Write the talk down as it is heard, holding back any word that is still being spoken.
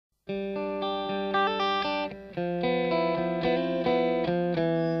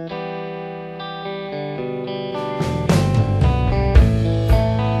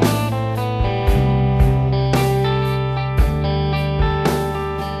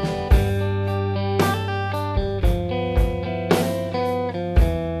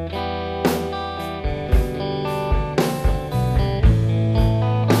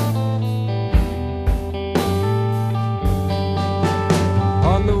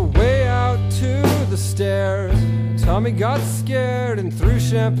Tommy got scared and threw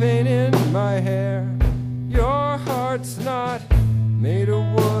champagne in my hair. Your heart's not made of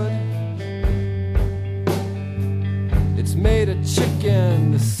wood, it's made of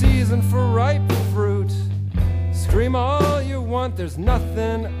chicken, the season for ripe fruit. Scream all you want, there's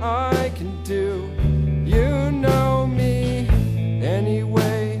nothing I can do. You know me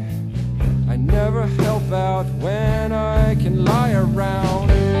anyway, I never help out when I can lie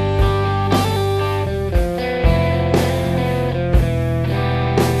around.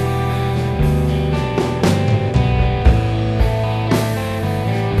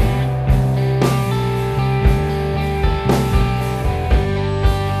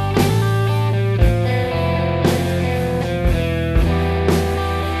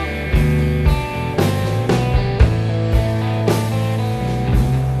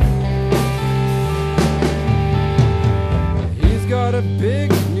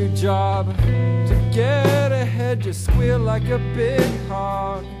 Big new job to get ahead, just squeal like a big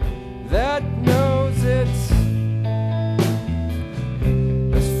hog that knows its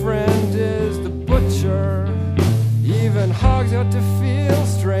best friend is the butcher. Even hogs got to feel